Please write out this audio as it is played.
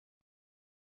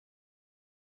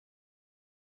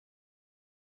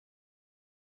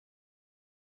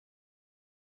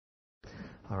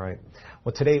All right.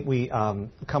 Well, today we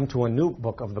come to a new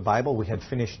book of the Bible. We had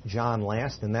finished John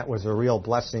last, and that was a real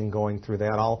blessing going through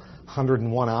that. All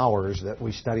 101 hours that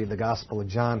we studied the Gospel of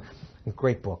John.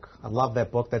 Great book. I love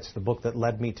that book. That's the book that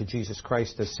led me to Jesus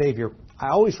Christ as Savior. I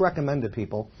always recommend to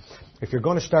people, if you're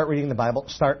going to start reading the Bible,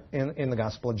 start in the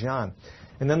Gospel of John.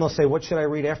 And then they'll say, what should I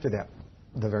read after that?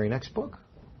 The very next book.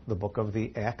 The book of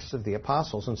the Acts of the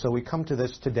Apostles. And so we come to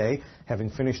this today, having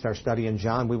finished our study in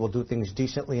John. We will do things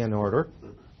decently in order,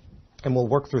 and we'll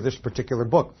work through this particular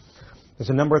book. There's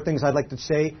a number of things I'd like to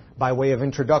say by way of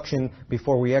introduction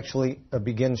before we actually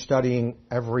begin studying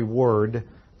every word,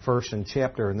 verse, and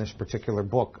chapter in this particular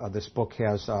book. This book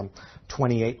has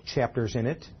 28 chapters in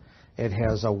it. It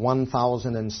has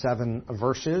 1,007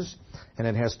 verses, and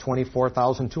it has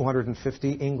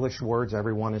 24,250 English words.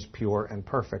 Every one is pure and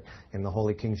perfect in the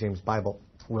Holy King James Bible.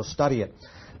 We'll study it.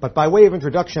 But by way of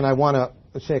introduction, I want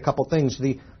to say a couple things.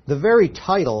 The very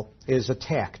title is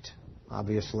attacked,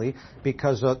 obviously,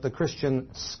 because the Christian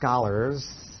scholars,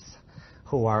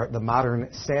 who are the modern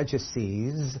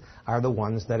Sadducees, are the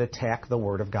ones that attack the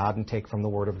Word of God and take from the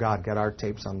Word of God. Get our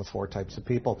tapes on the 4 types of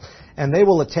people. And they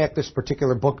will attack this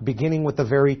particular book beginning with the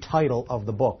very title of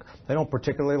the book. They don't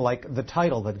particularly like the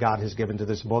title that God has given to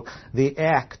this book, the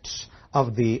Acts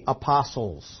of the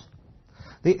Apostles.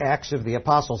 The Acts of the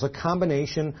Apostles, a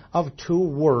combination of 2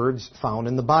 words found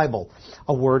in the Bible.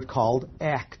 A word called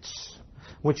Acts,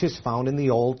 which is found in the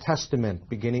Old Testament,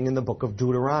 beginning in the book of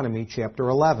Deuteronomy, chapter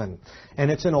 11. And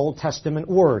it's an Old Testament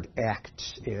word,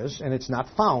 Acts is, and it's not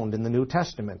found in the New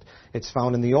Testament. It's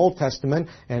found in the Old Testament,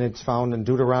 and it's found in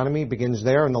Deuteronomy, begins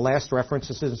there, and the last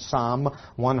reference is in Psalm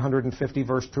 150,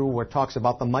 verse 2, where it talks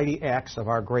about the mighty acts of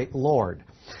our great Lord.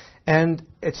 And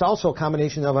it's also a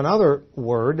combination of another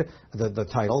word, the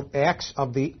title, Acts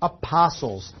of the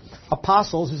Apostles.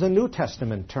 Apostles is a New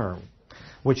Testament term,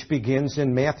 which begins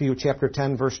in Matthew chapter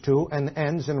 10, verse 2, and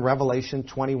ends in Revelation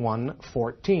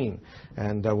 21:14.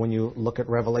 And when you look at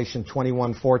Revelation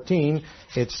 21:14,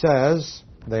 it says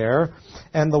there,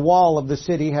 and the wall of the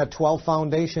city had 12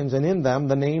 foundations, and in them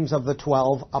the names of the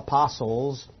 12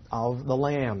 apostles of the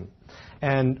Lamb.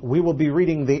 And we will be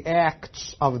reading the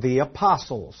Acts of the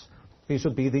Apostles. These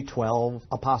would be the 12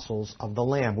 apostles of the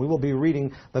Lamb. We will be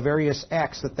reading the various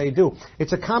acts that they do.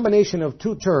 It's a combination of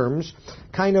 2 terms,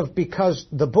 kind of because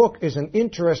the book is an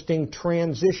interesting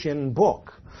transition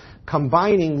book,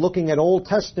 combining looking at Old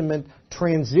Testament,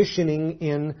 transitioning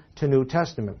into New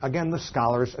Testament. Again, the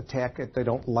scholars attack it. They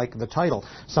don't like the title.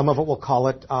 Some of it will call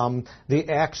it the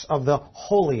Acts of the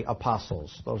Holy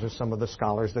Apostles. Those are some of the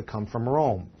scholars that come from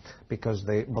Rome, because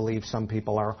they believe some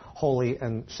people are holy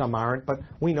and some aren't. But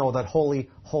we know that holy,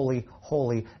 holy,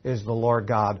 holy is the Lord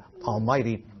God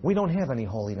Almighty. We don't have any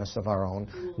holiness of our own,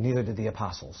 neither did the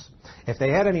apostles. If they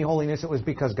had any holiness, it was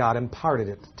because God imparted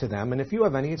it to them. And if you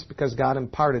have any, it's because God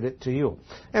imparted it to you.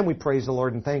 And we praise the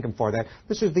Lord and thank Him for that.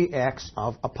 This is the Acts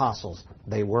of Apostles.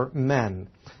 They were men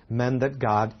that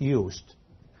God used.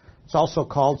 It's also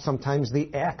called sometimes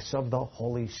the Acts of the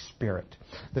Holy Spirit.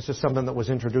 This is something that was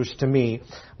introduced to me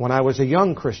when I was a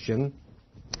young Christian,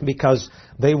 because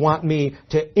they want me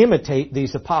to imitate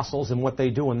these apostles and what they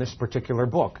do in this particular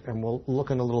book. And we'll look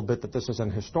in a little bit that this is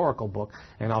an historical book,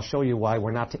 and I'll show you why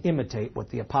we're not to imitate what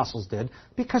the apostles did,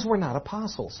 because we're not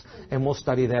apostles. And we'll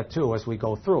study that too as we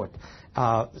go through it.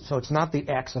 So it's not the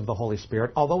Acts of the Holy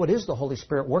Spirit, although it is the Holy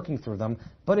Spirit working through them,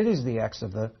 but it is the Acts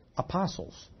of the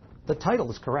Apostles. The title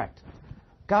is correct.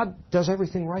 God does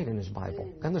everything right in His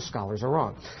Bible, and the scholars are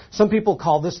wrong. Some people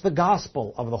call this the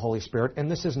gospel of the Holy Spirit, and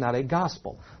this is not a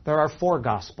gospel. There are 4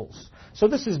 gospels. So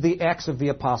this is the Acts of the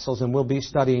Apostles, and we'll be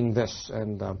studying this,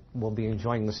 and we'll be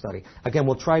enjoying the study. Again,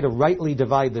 we'll try to rightly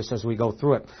divide this as we go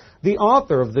through it. The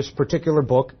author of this particular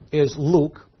book is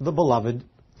Luke, the beloved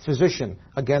physician.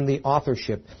 Again, the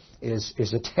authorship is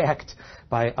attacked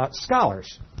by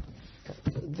scholars.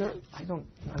 I don't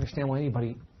understand why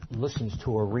anybody listens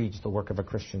to or reads the work of a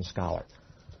Christian scholar.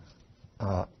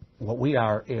 What we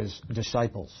are is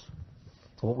disciples.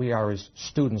 What we are is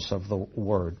students of the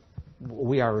Word.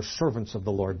 We are servants of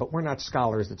the Lord, but we're not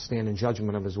scholars that stand in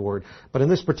judgment of His Word. But in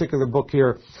this particular book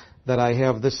here that I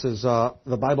have, this is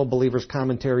the Bible Believers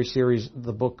Commentary Series,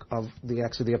 the book of the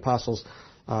Acts of the Apostles.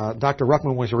 Dr.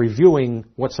 Ruckman was reviewing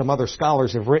what some other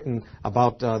scholars have written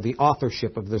about the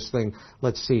authorship of this thing.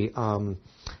 Let's see.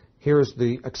 Here's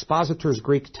the Expositor's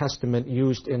Greek Testament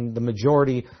used in the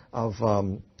majority of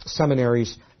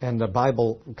seminaries and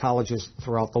Bible colleges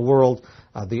throughout the world.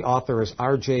 The author is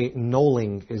R.J.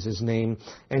 Knowling is his name.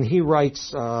 And he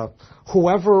writes,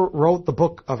 whoever wrote the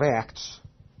book of Acts,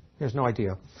 he has no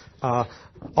idea,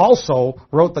 also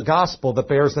wrote the gospel that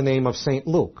bears the name of St.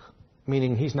 Luke,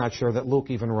 meaning he's not sure that Luke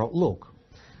even wrote Luke.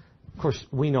 course,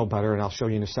 we know better, and I'll show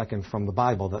you in a second from the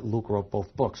Bible that Luke wrote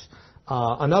both books.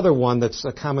 Another one that's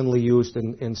commonly used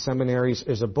in seminaries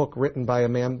is a book written by a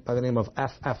man by the name of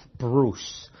F.F.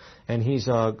 Bruce. And he's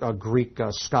a Greek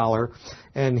scholar.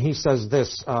 And he says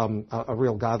this, a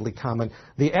real godly comment.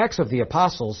 The Acts of the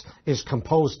Apostles is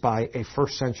composed by a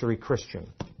first century Christian.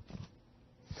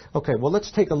 Okay, well,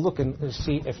 let's take a look and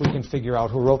see if we can figure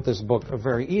out who wrote this book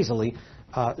very easily.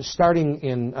 Starting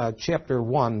in chapter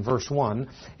 1, verse 1,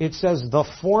 it says, "The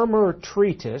former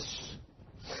treatise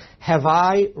have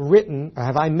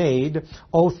I made,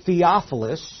 O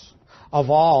Theophilus, of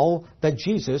all that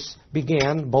Jesus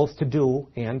began both to do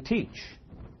and teach."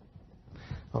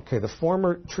 Okay, the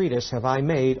former treatise have I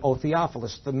made, O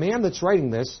Theophilus. The man that's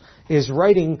writing this is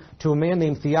writing to a man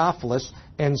named Theophilus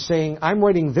and saying, I'm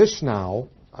writing this now,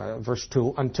 verse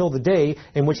 2, until the day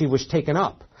in which he was taken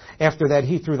up. After that,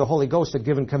 he, through the Holy Ghost, had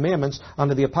given commandments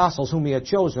unto the apostles whom he had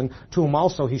chosen, to whom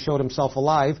also he showed himself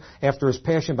alive, after his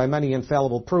passion by many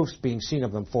infallible proofs, being seen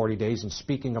of them 40 days, and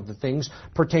speaking of the things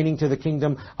pertaining to the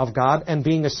kingdom of God, and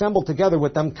being assembled together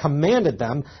with them, commanded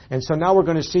them. And so now we're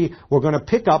going to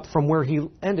pick up from where he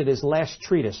ended his last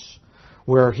treatise,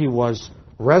 where he was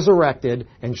resurrected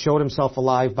and showed himself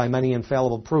alive by many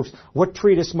infallible proofs. What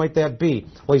treatise might that be?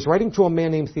 Well, he's writing to a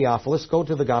man named Theophilus. Go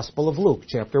to the Gospel of Luke,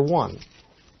 chapter 1.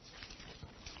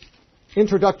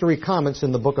 Introductory comments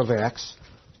in the book of Acts.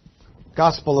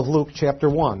 Gospel of Luke, chapter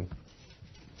 1.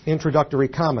 Introductory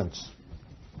comments.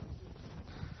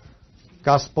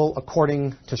 Gospel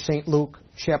according to St. Luke,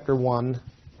 chapter 1,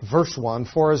 verse 1.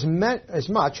 For as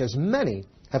much as many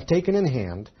have taken in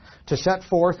hand to set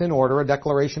forth in order a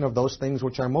declaration of those things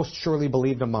which are most surely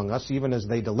believed among us, even as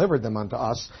they delivered them unto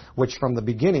us, which from the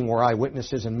beginning were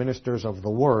eyewitnesses and ministers of the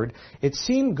word, it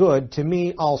seemed good to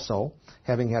me also,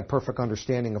 having had perfect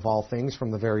understanding of all things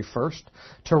from the very first,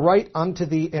 to write unto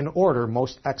thee in order,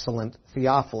 most excellent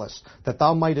Theophilus, that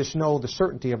thou mightest know the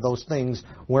certainty of those things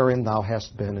wherein thou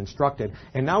hast been instructed.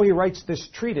 And now he writes this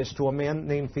treatise to a man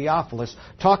named Theophilus,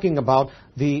 talking about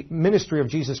the ministry of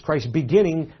Jesus Christ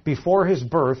beginning before his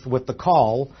birth with the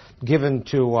call given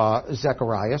to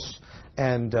Zacharias,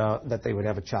 and that they would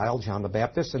have a child, John the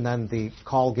Baptist, and then the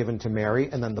call given to Mary,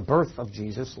 and then the birth of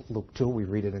Jesus, Luke 2, we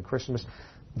read it in Christmas.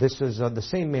 This is the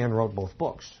same man wrote both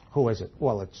books. Who is it?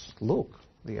 Well, it's Luke,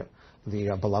 the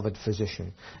beloved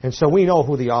physician. And so we know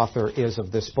who the author is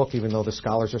of this book, even though the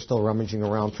scholars are still rummaging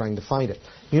around trying to find it.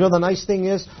 You know, the nice thing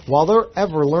is, while they're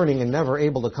ever learning and never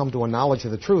able to come to a knowledge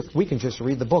of the truth, we can just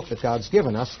read the book that God's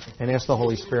given us and ask the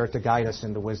Holy Spirit to guide us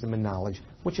into wisdom and knowledge,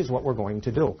 which is what we're going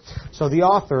to do. So the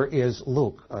author is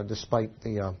Luke, despite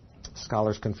the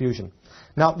scholars' confusion.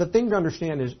 Now, the thing to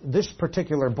understand is this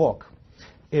particular book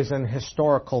is an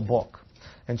historical book.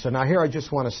 And so now here I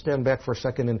just want to stand back for a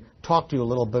second and talk to you a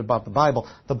little bit about the Bible.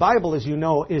 The Bible, as you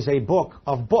know, is a book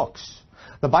of books.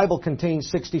 The Bible contains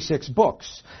 66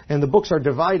 books. And the books are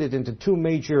divided into two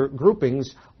major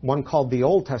groupings, one called the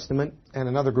Old Testament and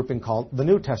another grouping called the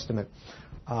New Testament.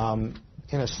 In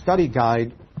a study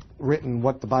guide written,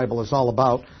 What the Bible is All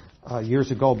About, years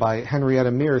ago by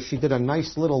Henrietta Mears, she did a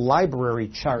nice little library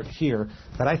chart here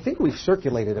that I think we've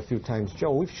circulated a few times.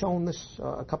 Joe, we've shown this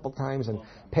a couple times and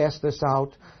passed this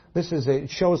out. It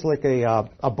shows like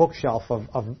a bookshelf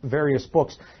of various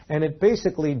books, and it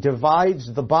basically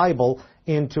divides the Bible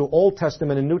into Old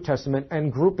Testament and New Testament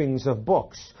and groupings of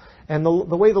books. And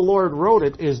the way the Lord wrote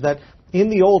it is that in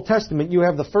the Old Testament you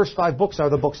have the first 5 books are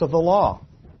the books of the law,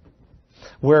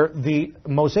 where the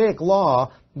Mosaic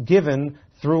law given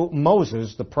through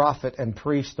Moses, the prophet and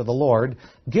priest of the Lord,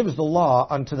 gives the law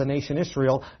unto the nation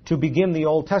Israel to begin the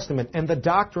Old Testament. And the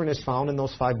doctrine is found in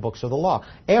those 5 books of the law.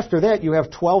 After that, you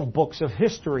have 12 books of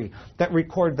history that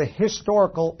record the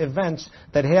historical events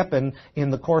that happen in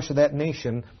the course of that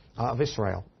nation of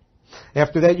Israel.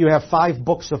 After that, you have 5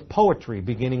 books of poetry,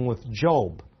 beginning with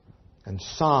Job and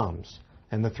Psalms,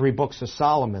 and the 3 books of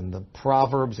Solomon, the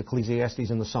Proverbs, Ecclesiastes,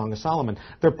 and the Song of Solomon.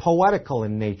 They're poetical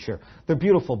in nature. They're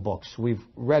beautiful books. We've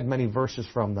read many verses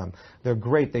from them. They're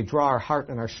great. They draw our heart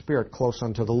and our spirit close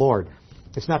unto the Lord.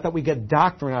 It's not that we get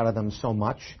doctrine out of them so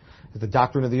much. The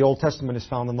doctrine of the Old Testament is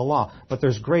found in the law. But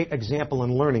there's great example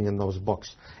and learning in those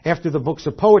books. After the books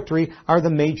of poetry are the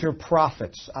major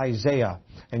prophets, Isaiah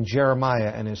and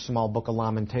Jeremiah and his small book of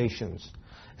Lamentations,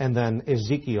 and then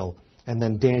Ezekiel, and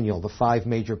then Daniel, the 5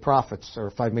 major prophets,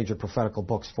 or 5 major prophetical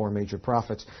books, 4 major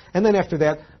prophets. And then after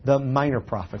that, the minor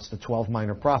prophets, the 12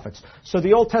 minor prophets. So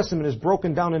the Old Testament is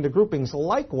broken down into groupings.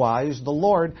 Likewise, the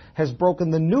Lord has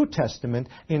broken the New Testament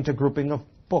into grouping of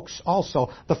books also,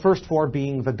 the first 4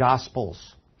 being the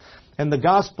Gospels. And the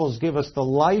Gospels give us the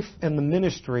life and the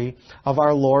ministry of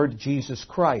our Lord Jesus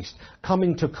Christ,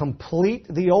 coming to complete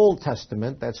the Old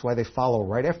Testament. That's why they follow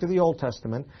right after the Old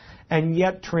Testament, and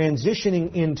yet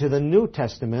transitioning into the New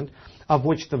Testament, of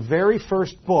which the very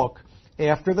first book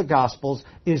after the Gospels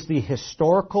is the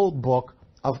historical book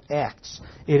of Acts.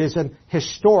 It is a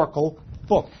historical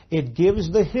book. It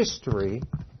gives the history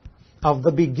of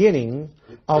the beginning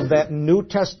of that New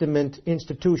Testament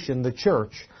institution, the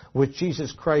church, which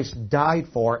Jesus Christ died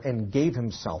for and gave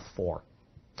himself for.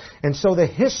 And so the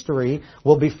history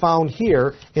will be found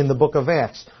here in the book of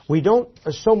Acts. We don't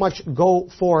so much go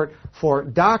for it for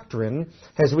doctrine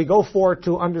as we go for it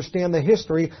to understand the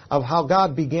history of how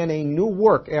God began a new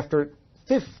work after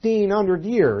 1,500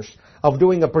 years of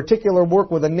doing a particular work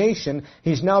with a nation.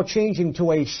 He's now changing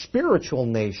to a spiritual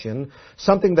nation,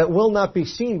 something that will not be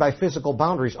seen by physical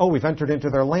boundaries. Oh, we've entered into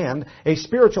their land. A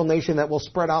spiritual nation that will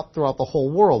spread out throughout the whole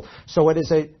world. So it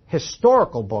is a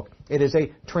historical book. It is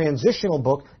a transitional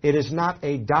book. It is not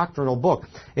a doctrinal book.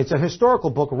 It's a historical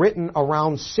book written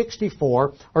around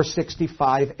 64 or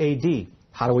 65 A.D.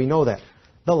 How do we know that?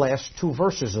 The last two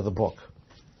verses of the book.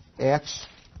 Acts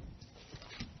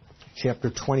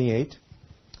chapter 28,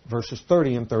 verses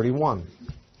 30 and 31.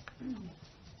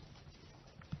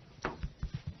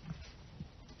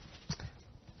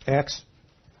 Acts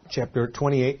chapter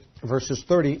 28, verses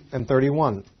 30 and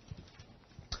 31.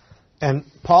 And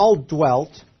Paul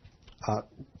dwelt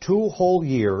 2 whole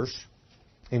years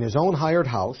in his own hired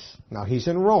house. Now he's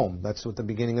in Rome. That's what the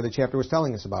beginning of the chapter was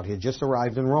telling us about. He had just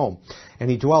arrived in Rome. And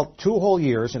he dwelt 2 whole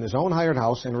years in his own hired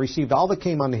house and received all that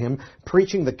came unto him,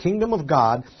 preaching the kingdom of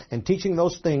God and teaching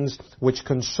those things which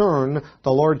concern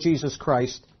the Lord Jesus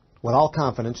Christ with all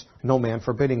confidence, no man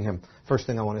forbidding him. First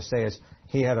thing I want to say is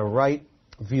he had a right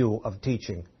view of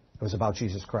teaching. It was about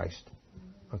Jesus Christ.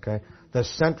 Okay? The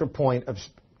center point of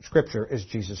Scripture is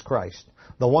Jesus Christ.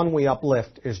 The one we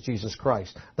uplift is Jesus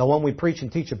Christ. The one we preach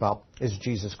and teach about is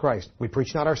Jesus Christ. We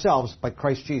preach not ourselves, but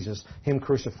Christ Jesus, Him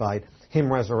crucified,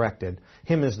 Him resurrected,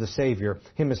 Him as the Savior,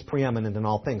 Him as preeminent in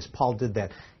all things. Paul did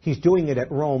that. He's doing it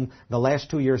at Rome the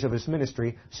last 2 years of his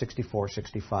ministry, 64,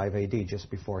 65 A.D., just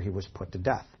before he was put to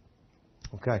death.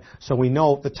 Okay, so we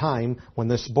know the time when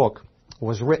this book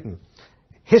was written.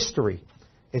 History.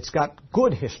 It's got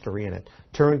good history in it.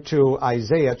 Turn to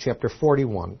Isaiah chapter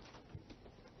 41.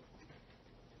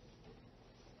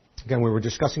 Again, we were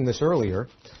discussing this earlier,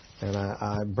 and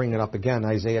I bring it up again,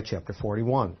 Isaiah chapter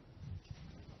 41.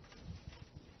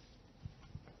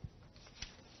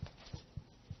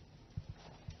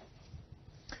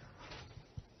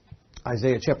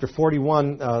 Isaiah chapter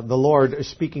 41, the Lord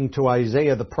speaking to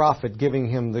Isaiah the prophet, giving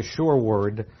him the sure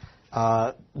word,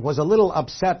 was a little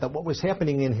upset that what was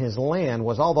happening in his land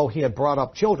was, although he had brought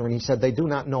up children, he said, they do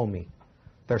not know me.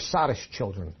 They're sottish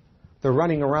children. They're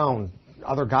running around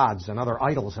other gods and other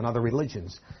idols and other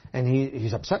religions. And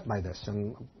he's upset by this.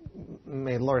 And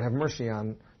may the Lord have mercy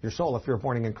on your soul if you're a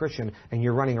born-again Christian and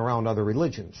you're running around other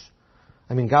religions.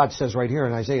 I mean, God says right here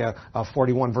in Isaiah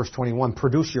 41, verse 21,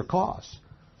 produce your cause.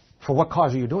 For what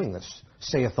cause are you doing this,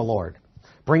 saith the Lord?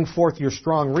 Bring forth your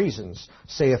strong reasons,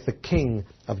 saith the King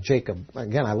of Jacob.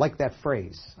 Again, I like that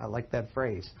phrase. I like that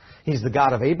phrase. He's the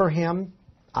God of Abraham,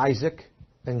 Isaac,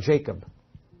 and Jacob.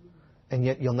 And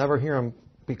yet you'll never hear him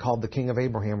be called the King of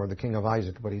Abraham or the King of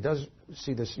Isaac. But he does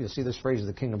see this. You'll see this phrase,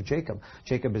 the King of Jacob.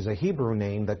 Jacob is a Hebrew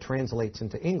name that translates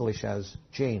into English as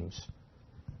James.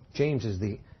 James is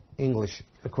the English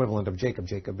equivalent of Jacob.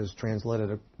 Jacob is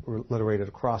transliterated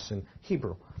across in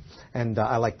Hebrew. And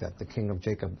I like that, the King of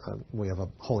Jacob. We have a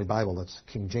Holy Bible that's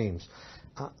King James.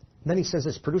 Then he says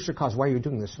this, produce your cause. Why are you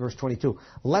doing this? Verse 22.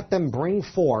 Let them bring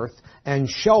forth and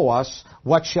show us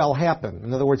what shall happen.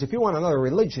 In other words, if you want another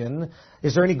religion,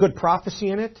 is there any good prophecy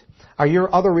in it? Are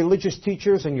your other religious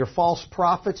teachers and your false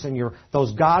prophets and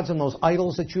those gods and those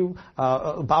idols that you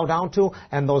bow down to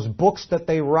and those books that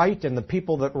they write and the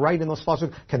people that write in those false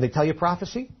books, can they tell you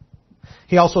prophecy?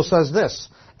 He also says this,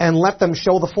 and let them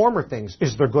show the former things.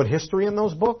 Is there good history in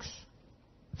those books?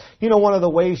 You know, one of the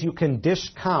ways you can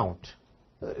discount...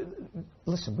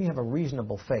 Listen, we have a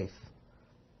reasonable faith.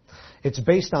 It's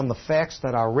based on the facts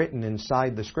that are written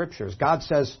inside the Scriptures. God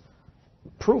says,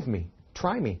 prove me,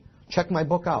 try me, check my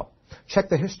book out, check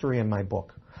the history in my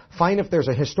book. Find if there's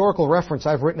a historical reference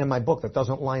I've written in my book that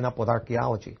doesn't line up with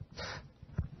archaeology.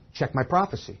 Check my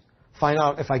prophecy. Find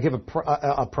out if I give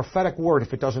a prophetic word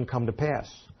if it doesn't come to pass.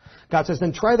 God says,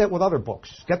 then try that with other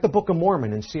books. Get the Book of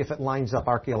Mormon and see if it lines up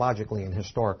archaeologically and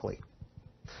historically.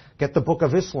 Get the Book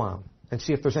of Islam and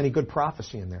see if there's any good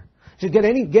prophecy in there. So get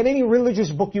any religious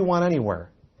book you want anywhere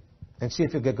and see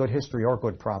if you'll get good history or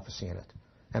good prophecy in it.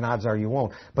 and odds are you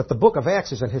won't. But the book of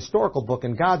Acts is a historical book,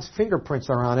 and God's fingerprints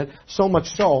are on it, so much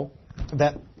so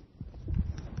that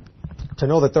to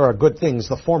know that there are good things,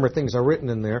 the former things are written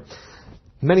in there.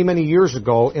 Many, many years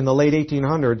ago, in the late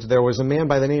 1800s, there was a man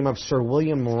by the name of Sir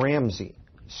William Ramsay.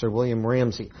 Sir William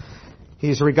Ramsay.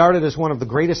 He's regarded as one of the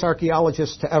greatest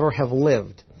archaeologists to ever have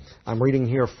lived. I'm reading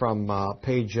here from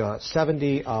page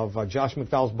 70 of Josh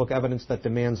McDowell's book, Evidence That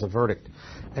Demands a Verdict.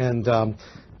 And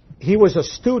he was a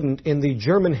student in the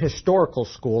German historical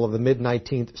school of the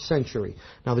mid-19th century.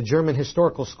 Now, the German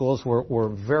historical schools were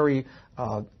very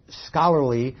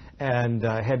scholarly and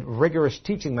had rigorous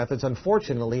teaching methods.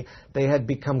 Unfortunately, they had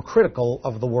become critical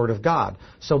of the Word of God.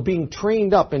 So being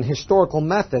trained up in historical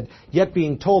method, yet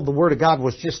being told the Word of God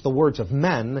was just the words of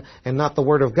men and not the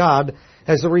Word of God,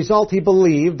 as a result, he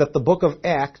believed that the book of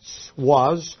Acts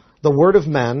was the word of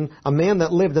men, a man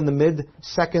that lived in the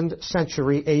mid-2nd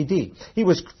century A.D. He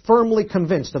was firmly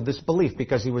convinced of this belief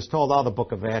because he was told, the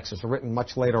book of Acts is written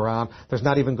much later on. There's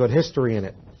not even good history in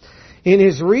it. In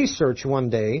his research one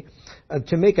day,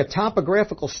 to make a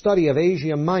topographical study of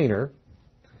Asia Minor,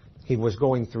 he was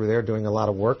going through there doing a lot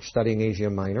of work studying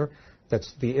Asia Minor.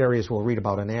 That's the areas we'll read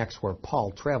about in Acts where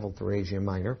Paul traveled through Asia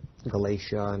Minor,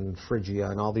 Galatia and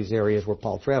Phrygia and all these areas where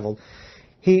Paul traveled.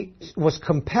 He was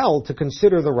compelled to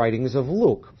consider the writings of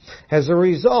Luke. As a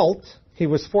result, he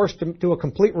was forced to do a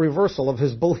complete reversal of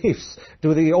his beliefs due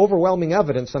to the overwhelming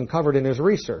evidence uncovered in his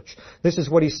research. This is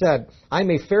what he said: I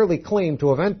may fairly claim to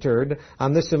have entered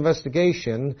on this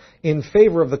investigation in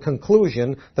favor of the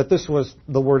conclusion that this was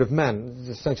the word of men. This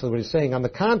is essentially what he's saying. On the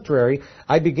contrary,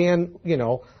 I began,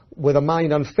 with a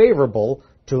mind unfavorable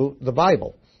to the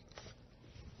Bible.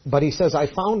 But he says, I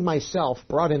found myself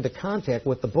brought into contact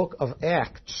with the book of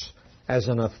Acts as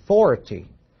an authority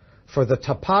for the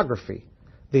topography,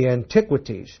 the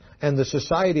antiquities, and the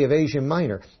society of Asia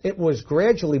Minor. It was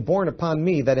gradually borne upon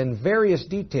me that in various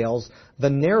details,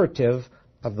 the narrative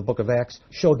of the book of Acts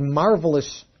showed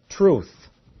marvelous truth.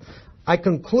 I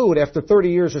conclude, after 30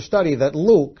 years of study, that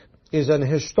Luke is an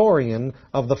historian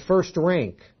of the first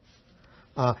rank.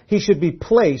 He should be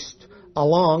placed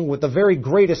along with the very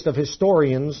greatest of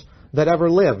historians that ever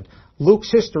lived. Luke's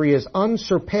history is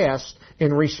unsurpassed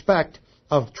in respect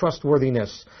of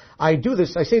trustworthiness. I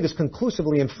say this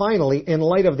conclusively and finally in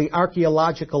light of the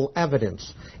archaeological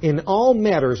evidence. In all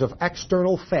matters of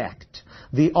external fact,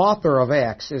 the author of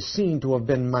Acts is seen to have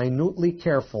been minutely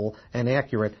careful and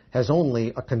accurate, as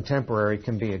only a contemporary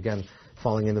can be. Again,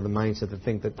 falling into the mindset to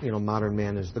think that modern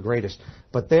man is the greatest.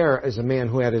 But there is a man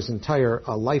who had his entire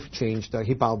life changed.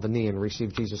 He bowed the knee and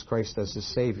received Jesus Christ as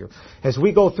his Savior. As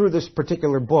we go through this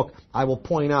particular book, I will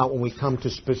point out when we come to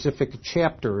specific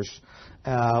chapters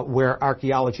where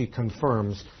archaeology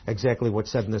confirms exactly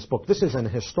what's said in this book. This is an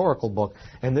historical book,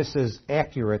 and this is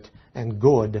accurate and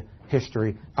good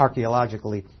history,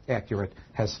 archaeologically accurate,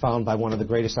 as found by one of the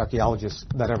greatest archaeologists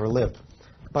that ever lived.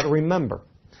 But remember,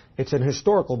 it's an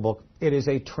historical book. It is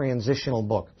a transitional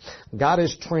book. God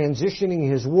is transitioning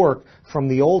His work from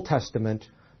the Old Testament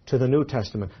to the New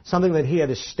Testament, something that He had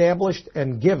established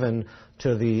and given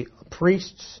to the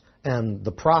priests and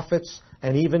the prophets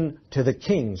and even to the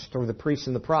kings through the priests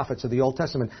and the prophets of the Old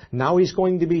Testament. Now He's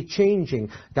going to be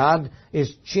changing. God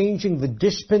is changing the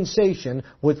dispensation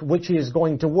with which He is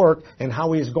going to work and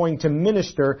how He is going to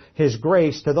minister His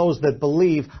grace to those that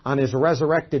believe on His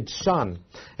resurrected Son.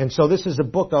 And so this is a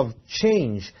book of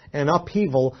change and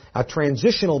upheaval, a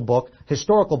transitional book,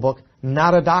 historical book,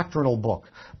 not a doctrinal book.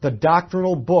 The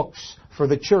doctrinal books for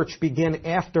the church begin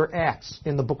after Acts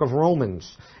in the book of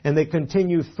Romans, and they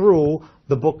continue through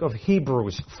the book of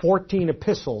Hebrews, 14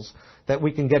 epistles that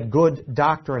we can get good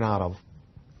doctrine out of.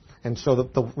 And so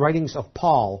the writings of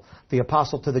Paul, the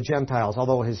apostle to the Gentiles,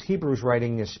 although his Hebrews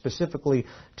writing is specifically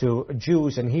to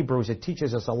Jews and Hebrews, it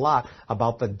teaches us a lot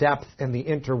about the depth and the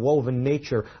interwoven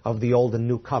nature of the Old and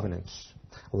New Covenants.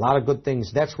 A lot of good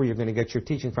things. That's where you're going to get your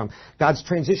teaching from. God's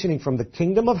transitioning from the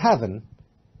kingdom of heaven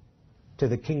to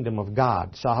the kingdom of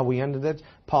God. Saw how we ended it?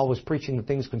 Paul was preaching the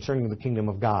things concerning the kingdom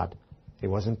of God. He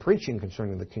wasn't preaching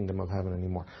concerning the kingdom of heaven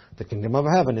anymore. The kingdom of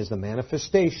heaven is the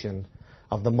manifestation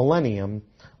of the millennium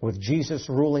with Jesus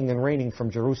ruling and reigning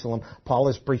from Jerusalem. Paul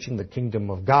is preaching the kingdom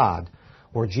of God,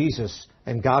 where Jesus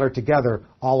and God are together,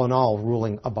 all in all,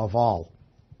 ruling above all.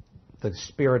 The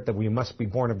Spirit, that we must be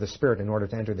born of the Spirit in order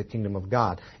to enter the kingdom of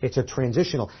God. It's a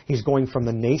transitional. He's going from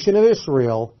the nation of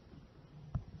Israel,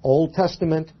 Old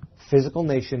Testament, physical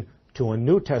nation, to a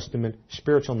New Testament,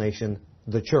 spiritual nation,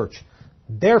 the church.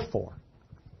 Therefore,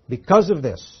 because of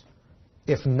this,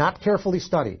 if not carefully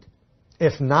studied,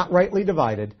 if not rightly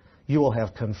divided, you will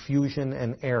have confusion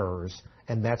and errors,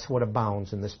 and that's what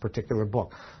abounds in this particular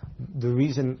book. The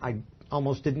reason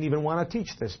almost didn't even want to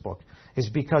teach this book, is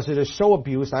because it is so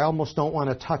abused, I almost don't want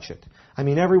to touch it. I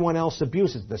mean, everyone else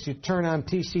abuses this. You turn on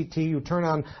TCT, you turn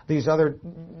on these other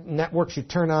networks, you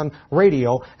turn on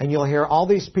radio, and you'll hear all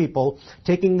these people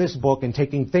taking this book and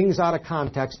taking things out of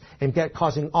context and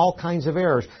causing all kinds of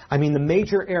errors. I mean, the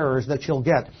major errors that you'll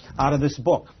get out of this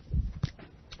book.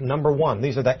 Number one,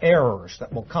 these are the errors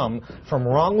that will come from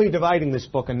wrongly dividing this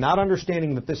book and not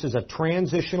understanding that this is a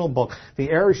transitional book.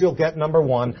 The errors you'll get, number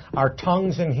one, are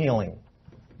tongues and healing.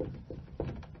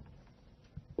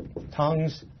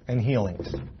 Tongues and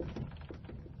healings.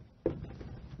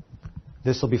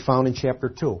 This will be found in chapter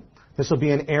 2. This will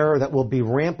be an error that will be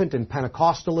rampant in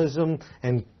Pentecostalism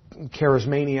and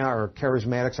charismania or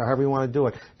charismatics, or however you want to do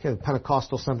it.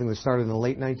 Pentecostal, something that started in the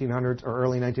late 1900s or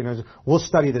early 1900s. We'll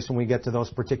study this when we get to those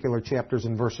particular chapters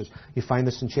and verses. You find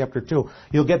this in chapter 2.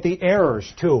 You'll get the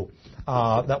errors, too,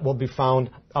 that will be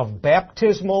found of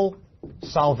baptismal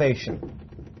salvation.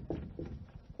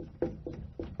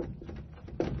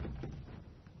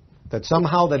 That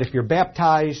somehow that if you're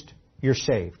baptized, you're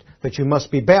saved. That you must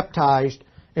be baptized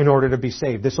in order to be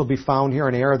saved. This will be found here,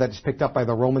 an error that is picked up by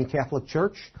the Roman Catholic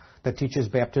Church that teaches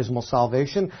baptismal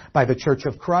salvation, by the Church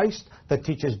of Christ that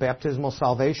teaches baptismal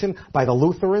salvation, by the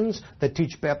Lutherans that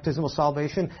teach baptismal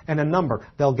salvation, and a number.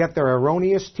 They'll get their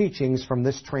erroneous teachings from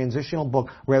this transitional book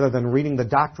rather than reading the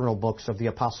doctrinal books of the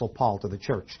Apostle Paul to the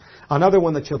church. Another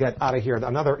one that you'll get out of here,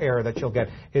 another error that you'll get,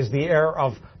 is the error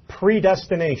of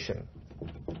predestination.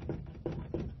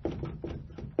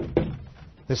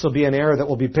 This will be an error that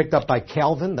will be picked up by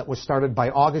Calvin, that was started by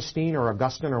Augustine or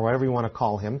Augustine or whatever you want to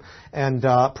call him, and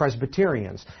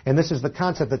Presbyterians. And this is the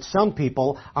concept that some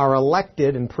people are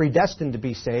elected and predestined to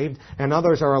be saved, and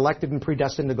others are elected and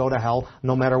predestined to go to hell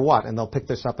no matter what. And they'll pick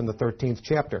this up in the 13th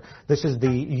chapter. This is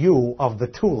the U of the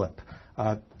tulip.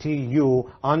 TU,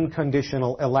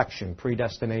 unconditional election,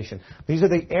 predestination. These are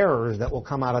the errors that will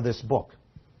come out of this book.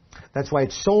 That's why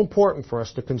it's so important for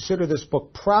us to consider this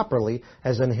book properly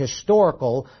as an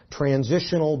historical,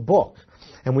 transitional book.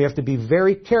 And we have to be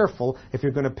very careful if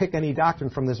you're going to pick any doctrine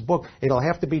from this book. It'll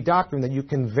have to be doctrine that you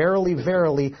can verily,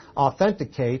 verily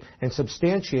authenticate and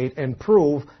substantiate and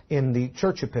prove in the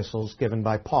church epistles given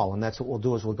by Paul. And that's what we'll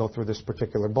do as we'll go through this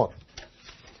particular book.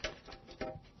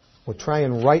 We'll try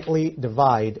and rightly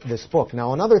divide this book.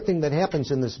 Now, another thing that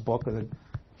happens in this book, the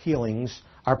healings,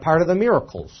 are part of the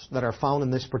miracles that are found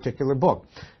in this particular book.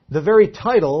 The very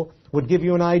title would give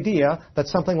you an idea that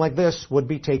something like this would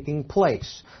be taking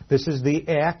place. This is the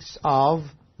Acts of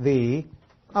the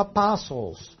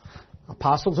Apostles.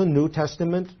 Apostles, a New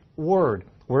Testament word.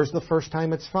 Where's the first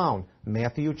time it's found?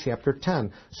 Matthew chapter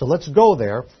 10. So let's go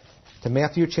there to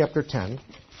Matthew chapter 10.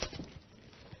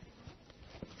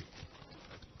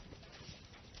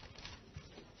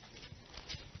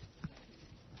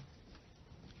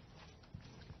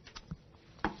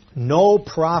 No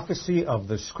prophecy of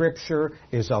the Scripture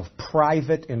is of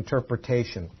private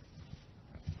interpretation.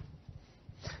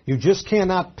 You just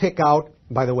cannot pick out,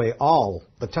 by the way,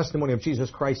 the testimony of Jesus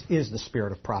Christ is the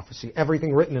spirit of prophecy.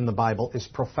 Everything written in the Bible is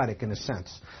prophetic in a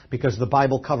sense, because the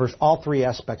Bible covers all three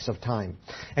aspects of time.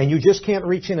 And you just can't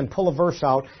reach in and pull a verse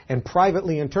out and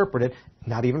privately interpret it,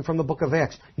 not even from the book of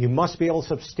Acts. You must be able to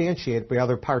substantiate it by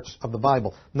other parts of the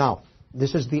Bible. Now,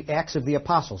 this is the Acts of the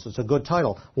Apostles. It's a good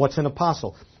title. What's an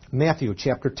apostle? Matthew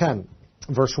chapter 10,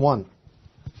 verse 1.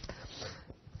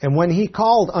 And when he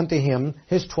called unto him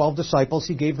his 12 disciples,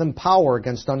 he gave them power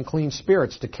against unclean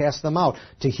spirits to cast them out,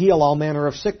 to heal all manner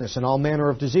of sickness and all manner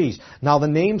of disease. Now the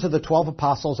names of the 12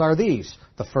 apostles are these.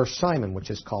 The first Simon, which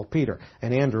is called Peter,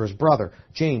 and Andrew his brother,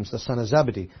 James the son of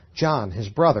Zebedee, John his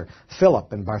brother,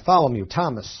 Philip and Bartholomew,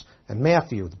 Thomas, and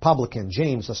Matthew, the publican,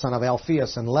 James, the son of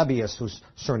Alphaeus, and Lebbaeus, whose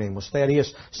surname was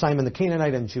Thaddeus, Simon the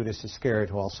Canaanite, and Judas Iscariot,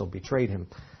 who also betrayed him.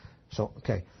 So,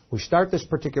 okay, we start this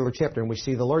particular chapter, and we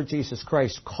see the Lord Jesus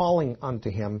Christ calling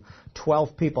unto him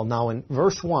 12 people. Now, in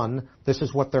verse 1, this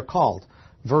is what they're called.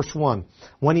 Verse 1,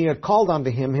 when he had called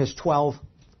unto him his 12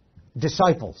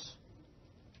 disciples.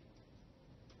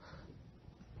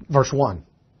 Verse 1.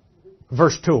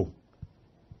 Verse 2,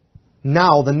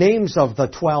 now the names of the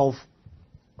 12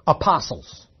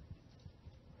 apostles.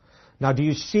 Now, do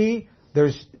you see,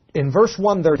 in verse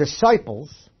 1, they're disciples.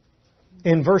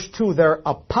 In verse 2, they're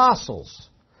apostles.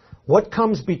 What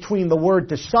comes between the word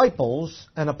disciples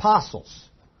and apostles?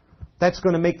 That's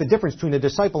going to make the difference between a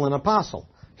disciple and an apostle.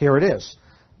 Here it is.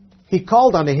 He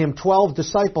called unto him 12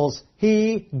 disciples.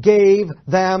 He gave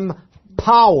them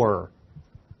power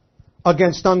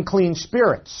against unclean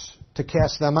spirits to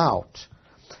cast them out,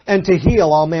 and to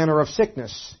heal all manner of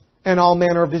sickness and all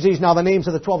manner of disease. Now the names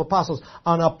of the 12 apostles.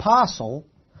 An apostle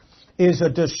is a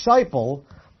disciple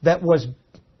that was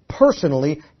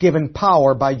personally given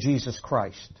power by Jesus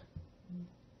Christ.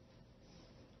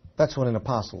 That's what an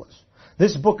apostle is.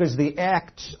 This book is the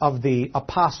Acts of the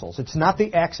Apostles. It's not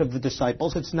the Acts of the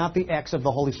disciples. It's not the Acts of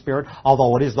the Holy Spirit,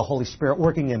 although it is the Holy Spirit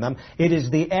working in them. It is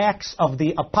the Acts of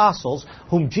the Apostles,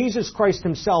 whom Jesus Christ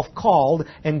himself called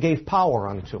and gave power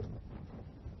unto.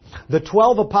 The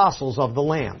 12 apostles of the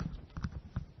Lamb.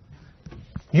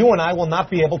 You and I will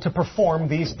not be able to perform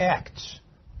these acts.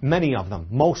 Many of them,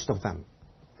 most of them.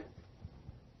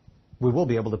 We will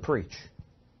be able to preach.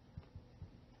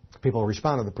 People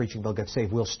respond to the preaching, they'll get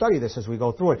saved. We'll study this as we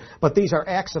go through it. But these are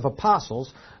acts of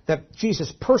apostles that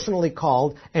Jesus personally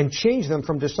called and changed them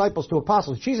from disciples to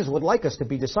apostles. Jesus would like us to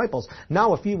be disciples.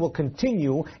 Now if ye will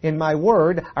continue in my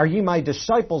word, are ye my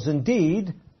disciples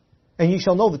indeed? And ye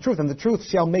shall know the truth, and the truth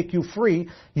shall make you free.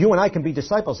 You and I can be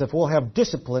disciples if we'll have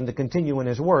discipline to continue in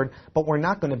his word, but we're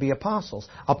not going to be apostles.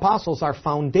 Apostles are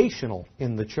foundational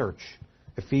in the church.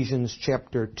 Ephesians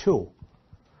chapter 2.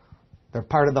 They're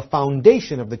part of the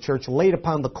foundation of the church, laid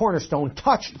upon the cornerstone,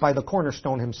 touched by the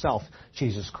cornerstone himself,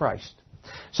 Jesus Christ.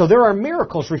 So there are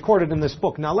miracles recorded in this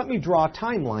book. Now let me draw a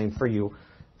timeline for you.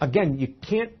 Again, you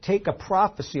can't take a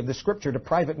prophecy of the Scripture to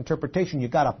private interpretation.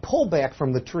 You've got to pull back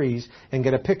from the trees and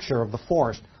get a picture of the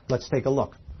forest. Let's take a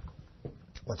look.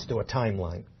 Let's do a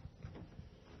timeline.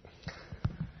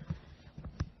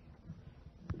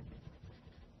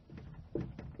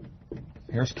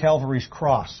 Here's Calvary's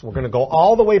cross. We're going to go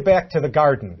all the way back to the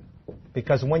garden.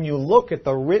 Because when you look at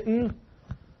the written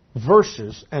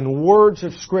verses and words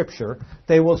of Scripture,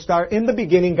 they will start, in the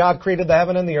beginning, God created the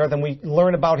heaven and the earth, and we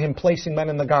learn about him placing men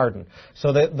in the garden.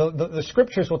 So the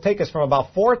Scriptures will take us from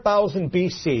about 4000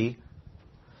 BC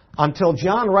until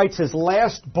John writes his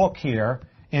last book here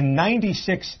in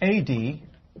 96 AD.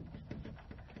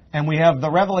 And we have the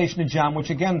Revelation of John, which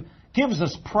again gives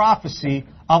us prophecy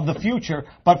of the future,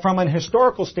 but from an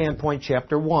historical standpoint,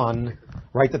 chapter 1,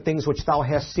 right, the things which thou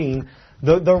hast seen,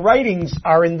 the writings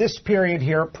are in this period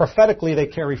here, prophetically they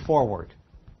carry forward.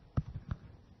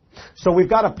 So we've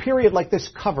got a period like this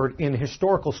covered in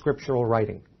historical scriptural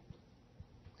writing.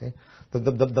 Okay?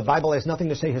 The Bible has nothing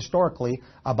to say historically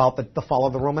about the fall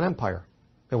of the Roman Empire.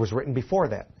 It was written before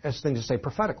that. It has things to say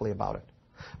prophetically about it.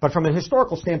 But from a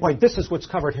historical standpoint, this is what's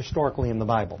covered historically in the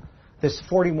Bible. This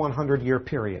 4,100-year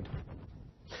period.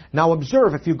 Now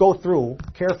observe, if you go through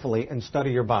carefully and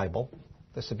study your Bible,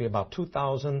 this would be about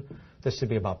 2,000, this would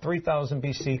be about 3,000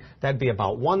 BC, that'd be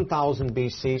about 1,000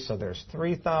 BC, so there's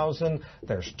 3,000,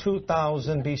 there's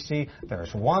 2,000 BC,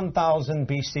 there's 1,000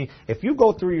 BC. If you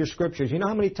go through your scriptures, you know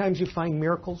how many times you find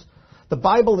miracles? The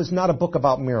Bible is not a book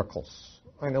about miracles.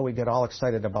 I know we get all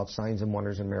excited about signs and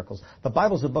wonders and miracles. The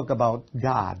Bible's a book about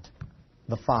God,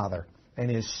 the Father, and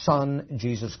his Son,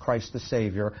 Jesus Christ the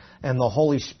Savior, and the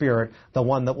Holy Spirit, the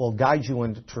one that will guide you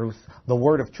into truth, the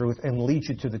Word of truth, and lead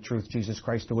you to the truth, Jesus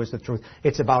Christ, who is the truth.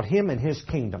 It's about him and his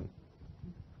kingdom.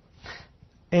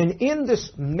 And in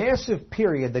this massive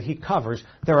period that he covers,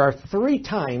 there are 3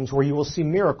 times where you will see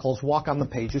miracles walk on the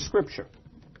page of Scripture.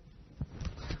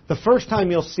 The first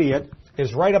time you'll see it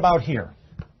is right about here.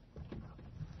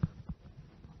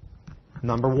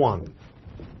 Number 1.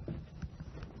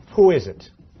 Who is it?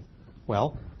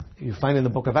 Well, you find in the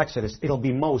book of Exodus, it'll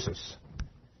be Moses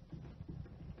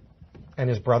and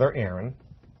his brother Aaron.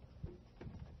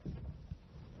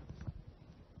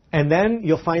 And then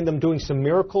you'll find them doing some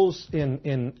miracles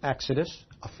in Exodus,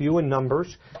 a few in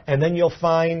Numbers. And then you'll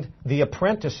find the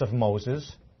apprentice of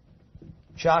Moses,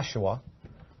 Joshua,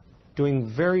 doing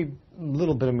very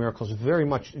little bit of miracles,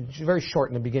 very short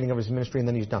in the beginning of his ministry, and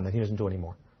then he's done. Then he doesn't do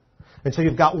anymore. And so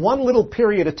you've got one little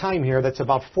period of time here that's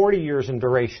about 40 years in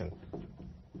duration.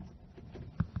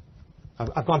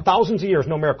 I've gone thousands of years,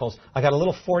 no miracles. I got a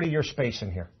little 40-year space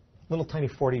in here. Little tiny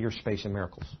 40-year space in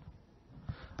miracles.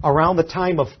 Around the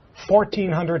time of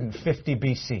 1450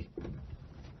 BC.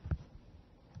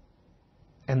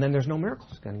 And then there's no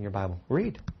miracles again in your Bible.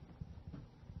 Read.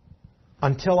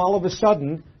 Until all of a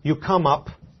sudden you come up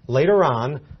later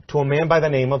on to a man by the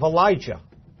name of Elijah.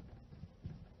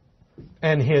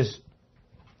 And his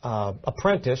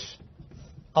apprentice,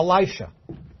 Elisha.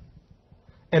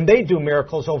 And they do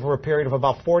miracles over a period of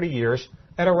about 40 years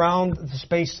at around the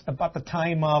space, about the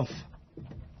time of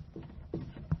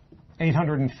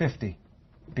 850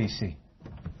 BC.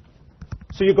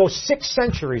 So you go 6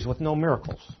 centuries with no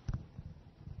miracles.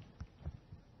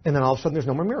 And then all of a sudden there's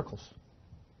no more miracles.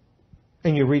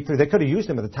 And you read through, they could have used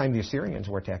them at the time the Assyrians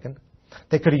were attacking.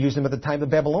 They could have used them at the time the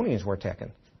Babylonians were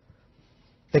attacking.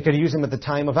 They could have used them at the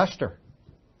time of Esther.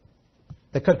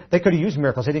 They could have used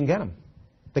miracles. They didn't get them.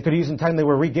 They could have used them at the time they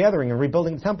were regathering and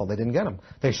rebuilding the temple. They didn't get them.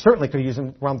 They certainly could have used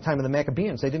them around the time of the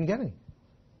Maccabees. They didn't get any.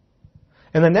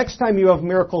 And the next time you have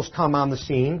miracles come on the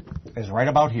scene is right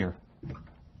about here.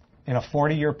 In a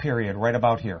 40-year period, right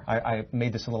about here. I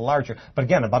made this a little larger. But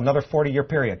again, about another 40-year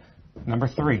period. Number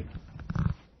 3.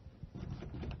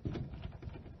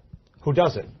 Who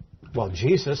does it? Well,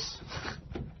 Jesus.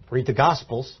 Read the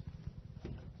Gospels.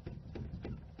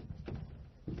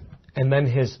 And then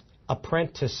his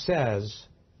apprentice says,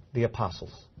 the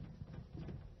apostles.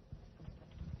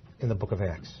 In the book of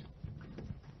Acts.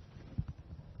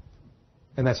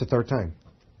 And that's the 3rd time.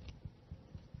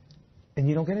 And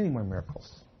you don't get any more miracles.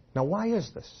 Now, why is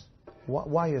this?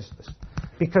 Why is this?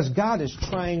 Because God is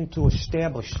trying to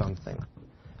establish something.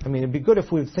 I mean, it'd be good if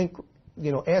we would think,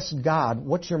 ask God,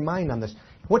 what's your mind on this?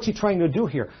 What's he trying to do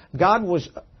here? God was,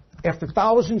 after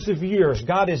thousands of years,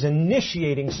 God is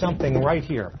initiating something right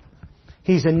here.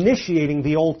 He's initiating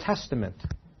the Old Testament.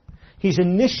 He's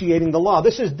initiating the law.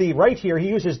 This is right here, he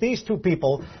uses these 2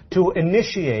 people to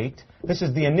initiate. This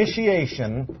is the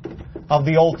initiation of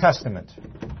the Old Testament.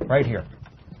 Right here.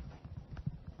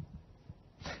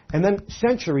 And then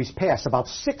centuries pass, about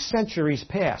 6 centuries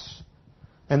pass,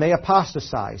 and they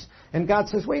apostatize. And God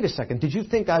says, wait a second, did you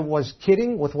think I was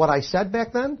kidding with what I said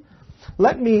back then?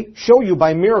 Let me show you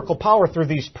by miracle power through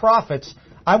these prophets.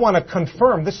 I want to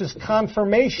confirm, this is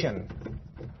confirmation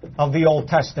of the Old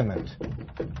Testament.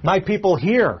 My people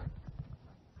hear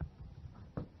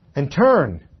and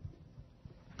turn.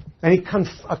 And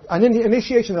an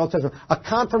initiation of the Old Testament, a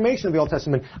confirmation of the Old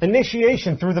Testament,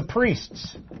 initiation through the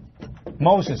priests,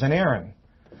 Moses and Aaron,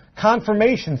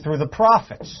 confirmation through the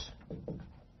prophets.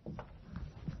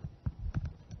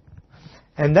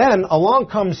 And then along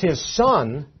comes his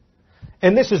son,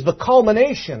 and this is the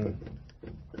culmination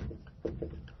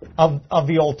of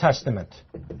the Old Testament,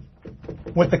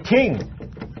 with the king.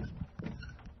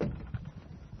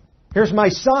 Here's my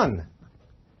son.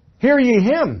 Hear ye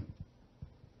him.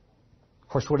 Of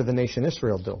course, what did the nation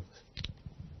Israel do?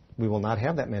 We will not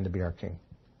have that man to be our king.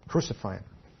 Crucify him.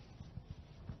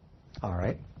 All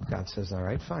right. God says, all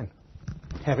right, fine.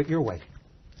 Have it your way.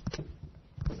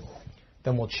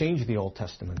 Then we'll change the Old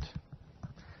Testament.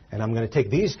 And I'm going to take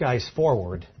these guys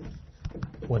forward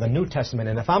with a New Testament.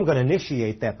 And if I'm going to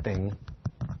initiate that thing,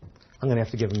 I'm going to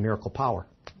have to give them miracle power.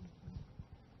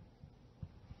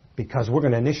 Because we're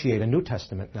going to initiate a New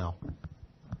Testament now.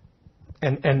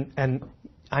 And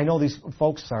I know these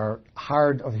folks are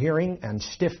hard of hearing and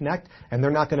stiff-necked, and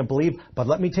they're not going to believe. But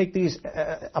let me take these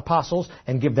apostles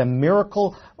and give them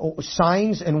miracle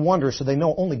signs and wonders so they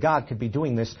know only God could be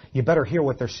doing this. You better hear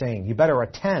what they're saying. You better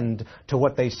attend to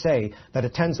what they say that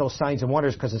attends those signs and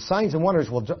wonders, because the signs and wonders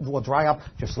will dry up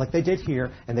just like they did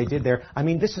here and they did there. I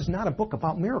mean, this is not a book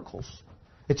about miracles.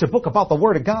 It's a book about the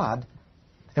Word of God.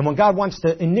 And when God wants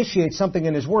to initiate something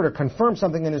in His Word or confirm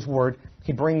something in His Word,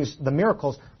 He brings the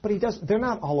miracles. But they're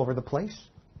not all over the place.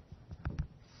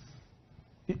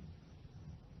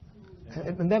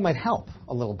 And that might help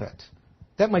a little bit.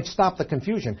 That might stop the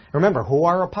confusion. Remember, who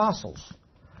are apostles?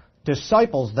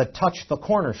 Disciples that touch the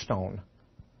cornerstone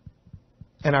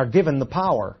and are given the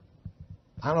power.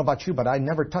 I don't know about you, but I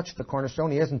never touched the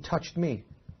cornerstone. He hasn't touched me.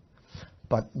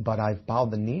 But I've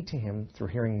bowed the knee to Him through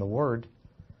hearing the Word.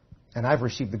 And I've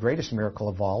received the greatest miracle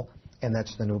of all, and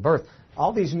that's the new birth.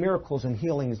 All these miracles and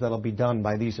healings that will be done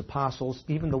by these apostles,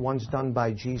 even the ones done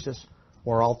by Jesus,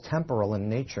 were all temporal in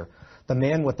nature. The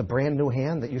man with the brand new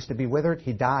hand that used to be withered,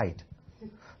 he died.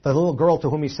 The little girl to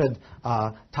whom He said,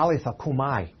 Talitha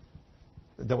kumai,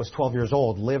 that was 12 years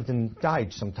old, lived and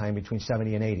died sometime between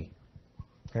 70 and 80.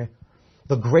 Okay?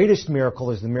 The greatest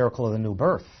miracle is the miracle of the new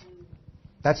birth.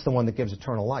 That's the one that gives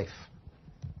eternal life.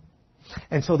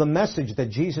 And so the message that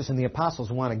Jesus and the apostles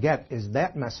want to get is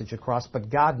that message across, but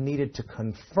God needed to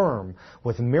confirm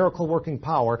with miracle-working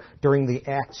power during the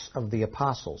Acts of the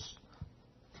Apostles.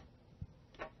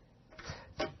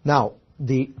 Now,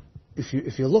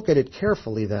 if you look at it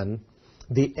carefully then,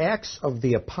 the Acts of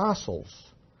the Apostles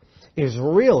is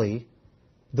really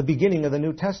the beginning of the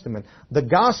New Testament. The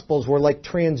Gospels were like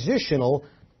transitional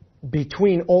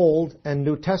between Old and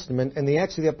New Testament, and the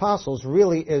Acts of the Apostles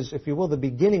really is, if you will, the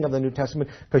beginning of the New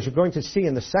Testament, because you're going to see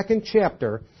in the 2nd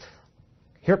chapter,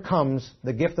 here comes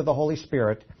the gift of the Holy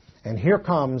Spirit, and here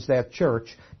comes that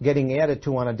church getting added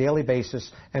to on a daily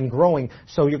basis and growing.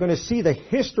 So you're going to see the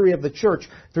history of the church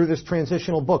through this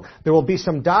transitional book. There will be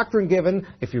some doctrine given,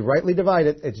 if you rightly divide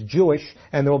it, it's Jewish,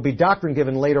 and there will be doctrine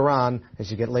given later on,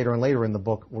 as you get later and later in the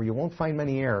book, where you won't find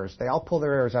many errors. They all pull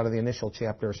their errors out of the initial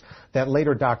chapters. That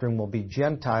later doctrine will be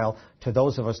Gentile to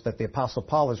those of us that the Apostle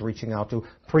Paul is reaching out to,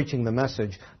 preaching the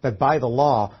message that by the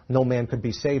law no man could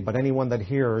be saved, but anyone that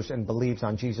hears and believes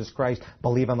on Jesus Christ,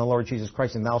 believe on the Lord Jesus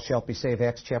Christ, and thou shalt be saved,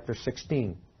 Acts chapter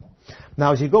 16.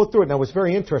 Now, as you go through it, now it's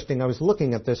very interesting. I was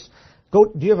looking at this.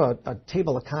 Do you have a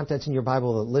table of contents in your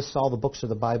Bible that lists all the books of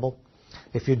the Bible?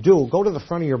 If you do, go to the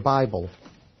front of your Bible,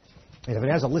 and if it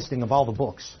has a listing of all the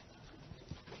books.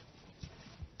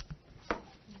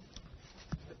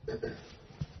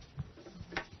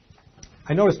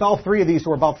 I noticed all three of these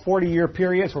were about 40-year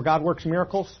periods where God works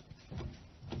miracles.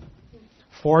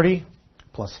 40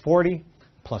 plus 40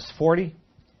 plus 40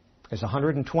 is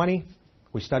 120.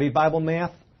 We studied Bible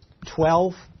math.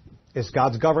 12 is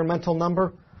God's governmental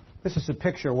number. This is a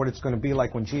picture of what it's going to be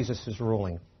like when Jesus is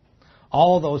ruling.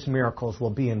 All those miracles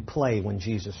will be in play when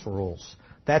Jesus rules.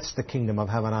 That's the kingdom of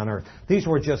heaven on earth. These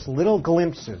were just little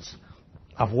glimpses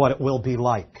of what it will be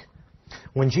like.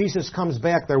 When Jesus comes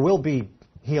back, there will be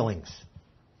healings.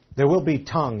 There will be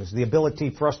tongues, the ability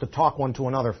for us to talk one to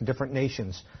another from different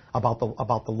nations about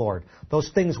the Lord. Those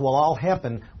things will all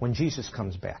happen when Jesus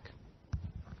comes back.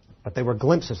 But they were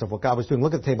glimpses of what God was doing.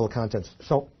 Look at the table of contents.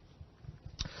 So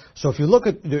if you look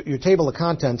at your table of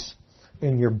contents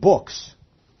in your books,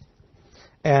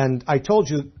 and I told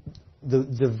you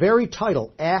the very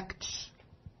title, Acts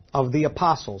of the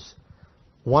Apostles,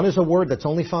 one is a word that's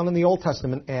only found in the Old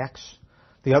Testament, Acts.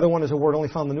 The other one is a word only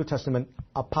found in the New Testament,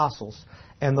 Apostles.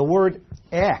 And the word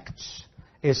Acts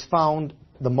is found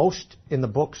the most in the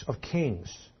books of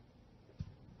Kings.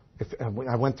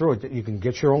 I went through it. You can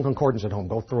get your own concordance at home.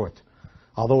 Go through it.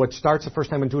 Although it starts the first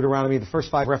time in Deuteronomy, the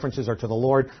first 5 references are to the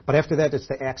Lord. But after that, it's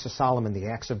the Acts of Solomon, the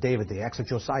Acts of David, the Acts of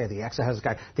Josiah, the Acts of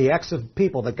Hezekiah, the Acts of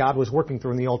people that God was working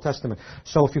through in the Old Testament.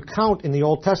 So if you count in the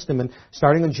Old Testament,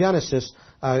 starting in Genesis,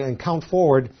 and count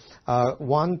forward,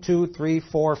 1, 2, 3,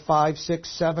 4, 5, 6,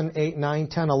 7, 8, 9,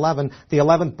 10, 11. The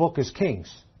 11th book is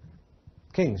Kings.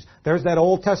 Kings. There's that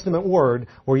Old Testament word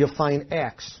where you'll find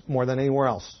Acts more than anywhere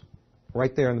else.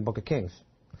 Right there in the book of Kings.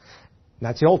 And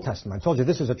that's the Old Testament. I told you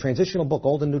this is a transitional book,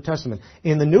 Old and New Testament.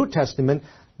 In the New Testament,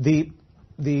 the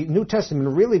New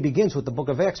Testament really begins with the book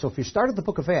of Acts. So if you start at the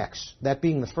book of Acts, that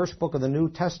being the first book of the New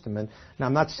Testament, now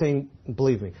I'm not saying,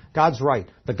 believe me, God's right.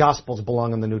 The Gospels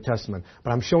belong in the New Testament.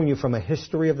 But I'm showing you from a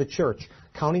history of the church.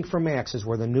 Counting from Acts is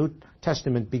where the New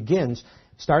Testament begins.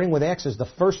 Starting with Acts is the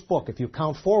first book. If you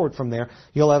count forward from there,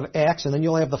 you'll have Acts, and then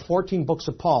you'll have the 14 books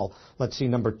of Paul. Let's see,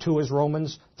 number 2 is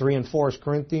Romans, 3 and 4 is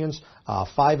Corinthians,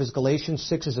 5 is Galatians,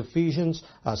 6 is Ephesians,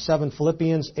 7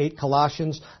 Philippians, 8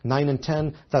 Colossians, 9 and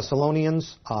 10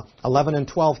 Thessalonians, 11 and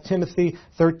 12 Timothy,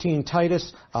 13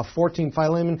 Titus, 14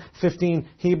 Philemon, 15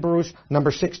 Hebrews, number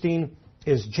 16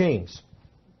 is James.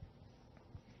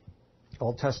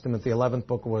 Old Testament, the 11th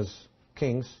book was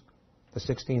Kings, the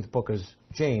 16th book is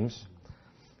James.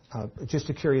 Just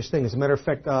a curious thing. As a matter of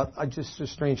fact, just a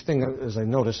strange thing, as I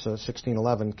noticed,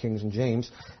 1611, Kings and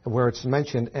James, where it's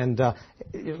mentioned. And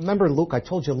remember Luke, I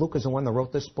told you Luke is the one that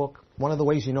wrote this book. One of the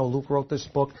ways you know Luke wrote this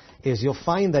book is you'll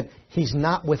find that he's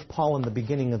not with Paul in the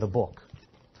beginning of the book.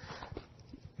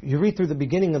 You read through the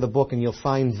beginning of the book and you'll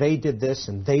find they did this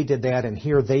and they did that and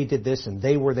here they did this and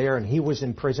they were there and he was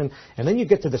in prison. And then you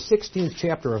get to the 16th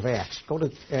chapter of Acts. Go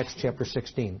to Acts chapter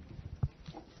 16.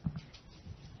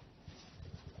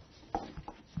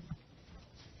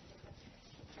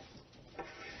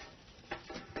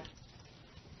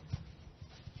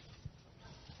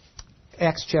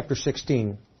 Acts chapter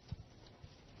 16.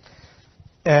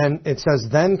 And it says,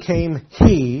 then came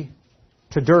he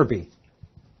to Derbe.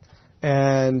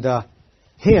 And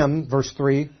him, verse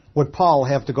 3, would Paul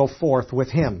have to go forth with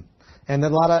him. And a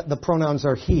lot of the pronouns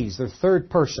are he's. They're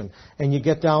third person. And you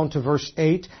get down to verse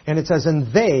 8, and it says,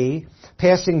 and they,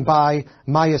 passing by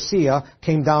Mysia,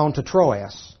 came down to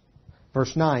Troas.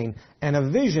 Verse 9, and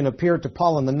a vision appeared to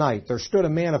Paul in the night. There stood a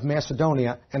man of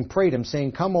Macedonia and prayed him,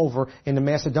 saying, come over into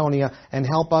Macedonia and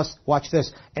help us. Watch this.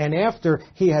 And after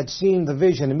he had seen the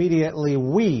vision, immediately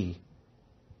we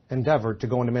endeavored to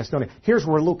go into Macedonia. Here's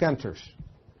where Luke enters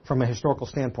from a historical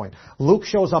standpoint. Luke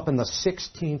shows up in the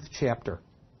 16th chapter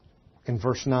in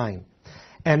verse 9.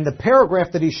 And the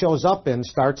paragraph that he shows up in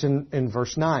starts in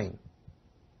verse 9.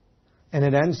 And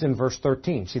it ends in verse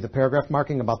 13. See the paragraph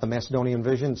marking about the Macedonian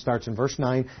vision? It starts in verse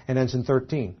 9 and ends in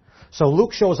 13. So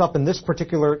Luke shows up in this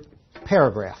particular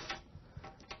paragraph.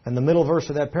 And the middle verse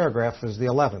of that paragraph is the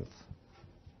 11th.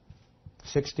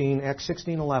 Acts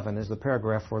 16:11 is the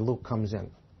paragraph where Luke comes in.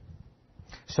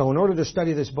 So in order to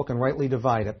study this book and rightly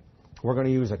divide it, we're going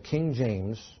to use a King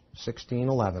James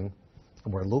 16:11,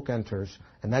 where Luke enters,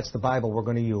 and that's the Bible we're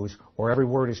going to use, where every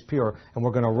word is pure, and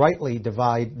we're going to rightly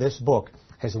divide this book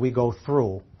as we go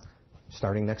through,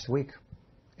 starting next week,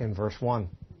 in verse 1.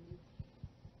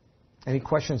 Any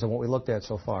questions on what we looked at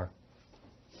so far?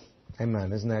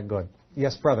 Amen. Isn't that good?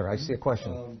 Yes, brother, I see a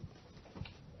question.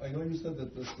 I know you said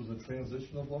that this was a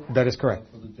transitional book. That is correct.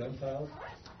 For the Gentiles.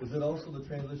 Is it also the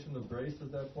transition of grace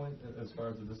at that point, as far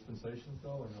as the dispensations go,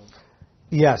 or no?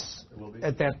 Yes, It will be?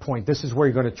 at that point. This is where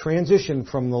you're going to transition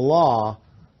from the law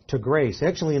to grace.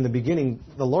 Actually, in the beginning,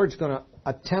 the Lord's going to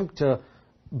attempt to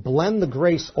blend the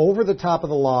grace over the top of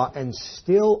the law and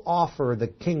still offer the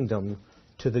kingdom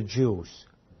to the Jews.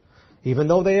 Even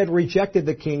though they had rejected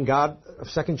the king, God of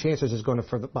second chances is going to,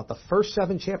 for about the first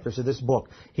 7 chapters of this book,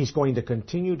 He's going to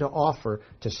continue to offer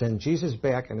to send Jesus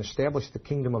back and establish the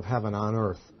kingdom of heaven on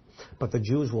earth. But the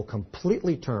Jews will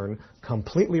completely turn,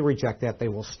 completely reject that. They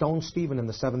will stone Stephen in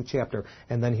the 7th chapter,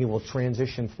 and then he will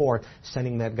transition forth,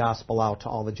 sending that gospel out to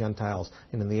all the Gentiles.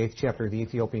 And in the 8th chapter, the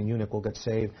Ethiopian eunuch will get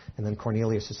saved, and then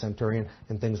Cornelius the centurion,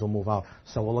 and things will move out.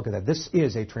 So we'll look at that. This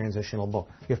is a transitional book.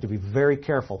 You have to be very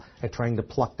careful at trying to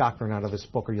pluck doctrine out of this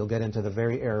book, or you'll get into the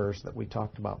very errors that we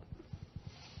talked about.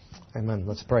 Amen.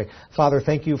 Let's pray. Father,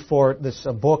 thank you for this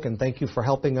book, and thank you for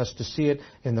helping us to see it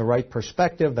in the right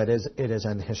perspective. That is, it is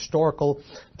an historical,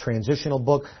 transitional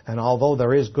book, and although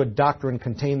there is good doctrine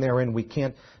contained therein, we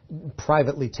can't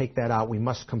privately take that out. We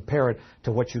must compare it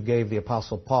to what you gave the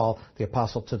Apostle Paul, the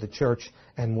apostle to the church,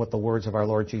 and what the words of our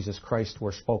Lord Jesus Christ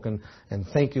were spoken. And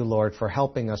thank you, Lord, for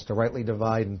helping us to rightly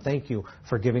divide, and thank you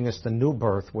for giving us the new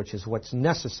birth, which is what's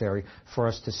necessary for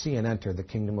us to see and enter the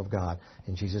kingdom of God.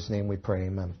 In Jesus' name we pray,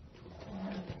 amen.